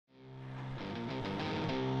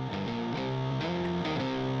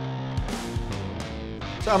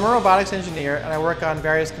So I'm a robotics engineer and I work on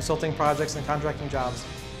various consulting projects and contracting jobs.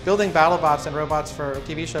 Building BattleBots and robots for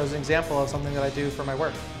TV shows is an example of something that I do for my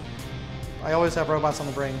work. I always have robots on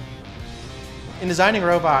the brain. In designing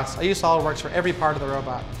robots, I use SOLIDWORKS for every part of the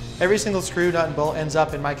robot. Every single screw, nut, and bolt ends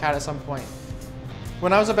up in my CAD at some point.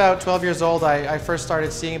 When I was about 12 years old, I first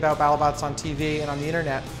started seeing about BattleBots on TV and on the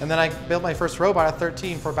internet. And then I built my first robot at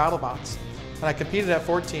 13 for BattleBots. And I competed at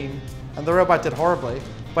 14, and the robot did horribly.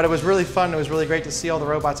 But it was really fun, it was really great to see all the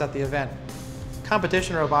robots at the event.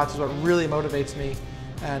 Competition robots is what really motivates me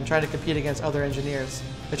and trying to compete against other engineers.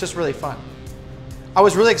 It's just really fun. I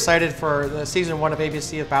was really excited for the season 1 of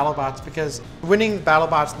ABC of BattleBots because winning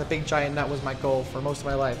BattleBots and the big giant nut was my goal for most of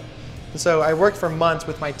my life. And so I worked for months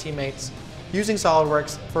with my teammates using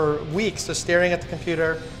SOLIDWORKS for weeks, just staring at the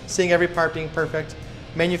computer, seeing every part being perfect,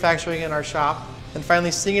 manufacturing in our shop, and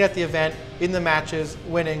finally seeing it at the event, in the matches,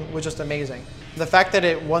 winning was just amazing. The fact that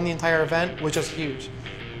it won the entire event was just huge.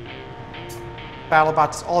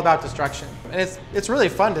 BattleBots is all about destruction. And it's really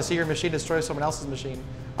fun to see your machine destroy someone else's machine.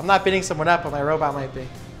 I'm not beating someone up, but my robot might be.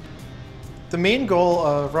 The main goal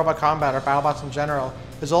of robot combat, or BattleBots in general,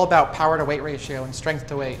 is all about power to weight ratio and strength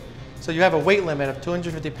to weight. So you have a weight limit of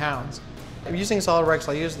 250 pounds. Using SOLIDWORKS,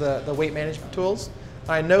 I use the weight management tools.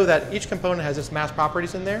 And I know that each component has its mass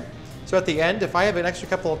properties in there. So at the end, if I have an extra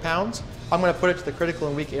couple of pounds, I'm going to put it to the critical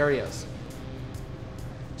and weak areas.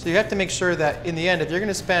 So you have to make sure that in the end, if you're going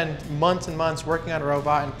to spend months and months working on a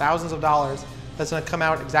robot and thousands of dollars, that's going to come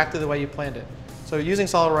out exactly the way you planned it. So using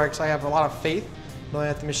SOLIDWORKS, I have a lot of faith knowing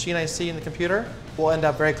that the machine I see in the computer will end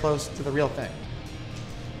up very close to the real thing.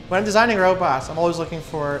 When I'm designing robots, I'm always looking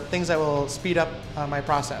for things that will speed up my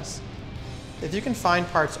process. If you can find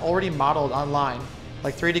parts already modeled online,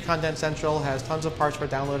 like 3D Content Central has tons of parts for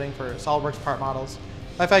downloading for SOLIDWORKS part models.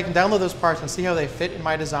 If I can download those parts and see how they fit in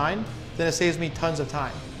my design, then it saves me tons of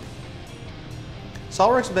time.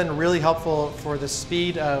 SOLIDWORKS has been really helpful for the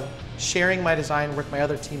speed of sharing my design with my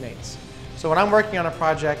other teammates. So when I'm working on a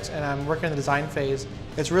project and I'm working in the design phase,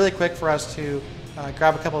 it's really quick for us to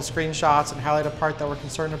grab a couple of screenshots and highlight a part that we're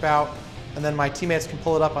concerned about, and then my teammates can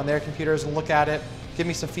pull it up on their computers and look at it, give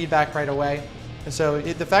me some feedback right away. And so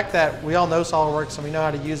the fact that we all know SOLIDWORKS and we know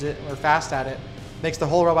how to use it and we're fast at it makes the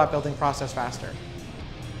whole robot building process faster.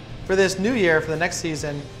 For this new year, for the next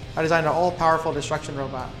season, I designed an all-powerful destruction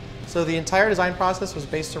robot. So the entire design process was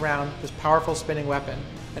based around this powerful spinning weapon,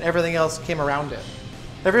 and everything else came around it.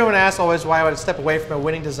 Everyone asks always why I would step away from a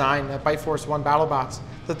winning design that BiteForce won BattleBots.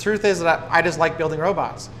 The truth is that I just like building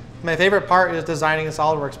robots. My favorite part is designing in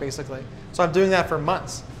SOLIDWORKS, basically. So I'm doing that for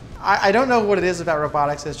months. I don't know what it is about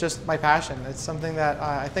robotics, it's just my passion. It's something that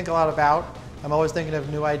I think a lot about. I'm always thinking of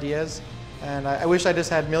new ideas, and I wish I just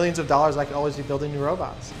had millions of dollars I could always be building new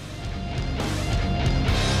robots.